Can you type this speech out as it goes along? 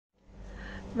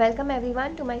Welcome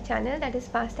everyone to my channel, that is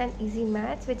Fast and Easy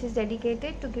Maths, which is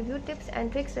dedicated to give you tips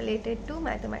and tricks related to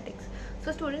mathematics.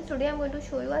 So students, today I'm going to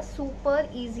show you a super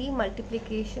easy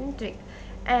multiplication trick,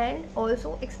 and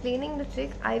also explaining the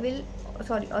trick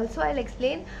I'll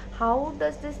explain how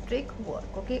does this trick work,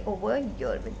 okay, over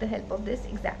here with the help of this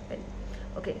example.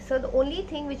 Okay, so the only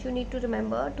thing which you need to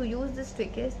remember to use this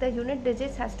trick is the unit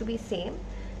digits has to be same,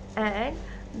 and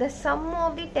the sum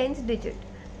of the tens digit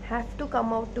have to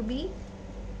come out to be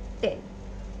 10.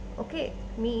 Okay,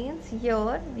 means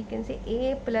here we can say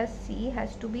a plus c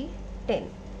has to be 10.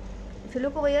 If you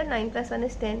look over here, 9 plus 1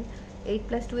 is 10, 8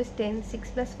 plus 2 is 10,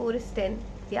 6 plus 4 is 10.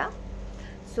 Yeah,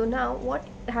 so now what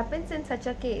happens in such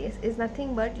a case is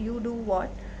nothing but you do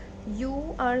what?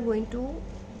 You are going to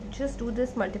just do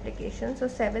this multiplication. So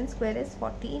 7 square is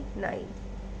 49.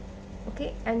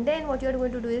 Okay, and then what you are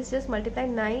going to do is just multiply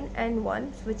 9 and 1,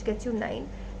 which gets you 9,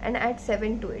 and add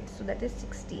 7 to it, so that is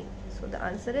 16. So the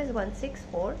answer is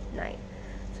 1649.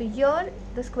 So here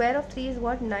the square of 3 is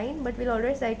what? 9, but we'll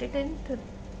always write it in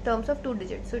terms of 2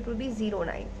 digits, so it will be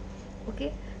 09.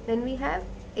 Okay, then we have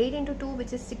 8 into 2,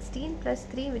 which is 16, plus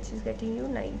 3, which is getting you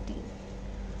 19.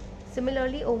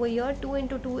 Similarly over here, 2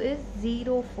 into 2 is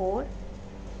 04,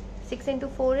 6 into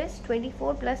 4 is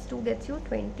 24, plus 2 gets you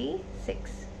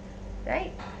 26.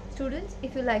 Right students,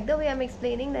 if you like the way I'm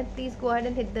explaining, then please go ahead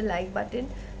and hit the like button,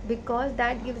 because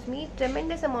that gives me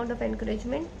tremendous amount of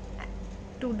encouragement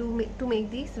to make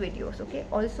these videos. Okay,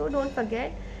 also don't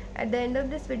forget, at the end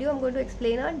of this video I'm going to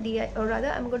explain a DIY, or rather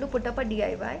I'm going to put up a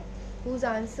DIY whose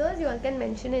answers you all can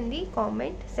mention in the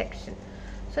comment section.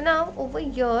 So now over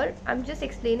here I'm just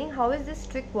explaining how is this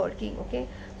trick working. Okay,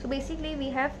 so basically we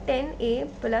have 10a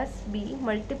plus b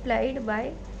multiplied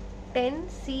by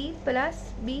 10c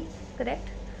plus b, correct?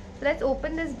 So let's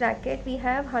open this bracket. We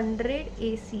have 100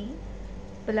 AC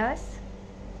plus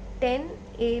 10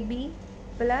 AB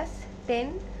plus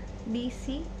 10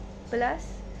 BC plus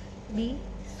B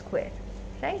square,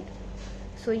 right?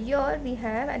 So here we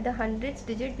have at the hundreds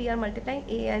digit we are multiplying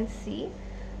A and C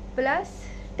plus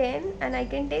 10, and I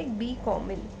can take B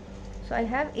common. So I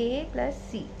have A plus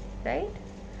C, right?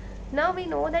 Now we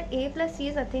know that A plus C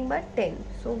is nothing but 10.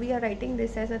 So we are writing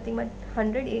this as nothing but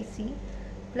 100 AC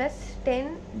plus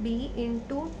 10 B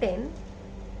into 10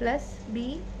 plus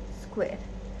B square.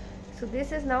 So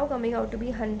this is now coming out to be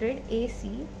 100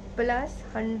 AC plus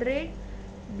 100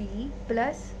 B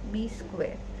plus B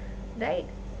square, right?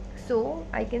 So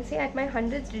I can say at my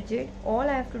hundreds digit, all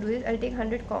I have to do is I'll take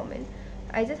 100 common.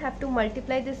 I just have to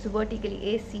multiply this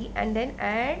vertically, AC, and then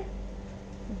add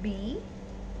B,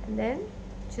 and then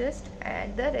just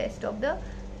add the rest of the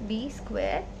B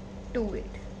square to it.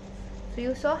 So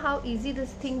you saw how easy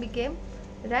this thing became,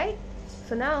 right?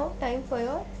 So now time for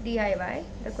your DIY.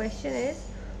 The question is,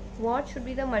 what should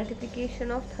be the multiplication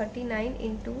of 39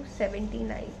 into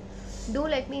 79? Do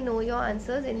let me know your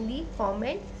answers in the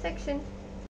comment section.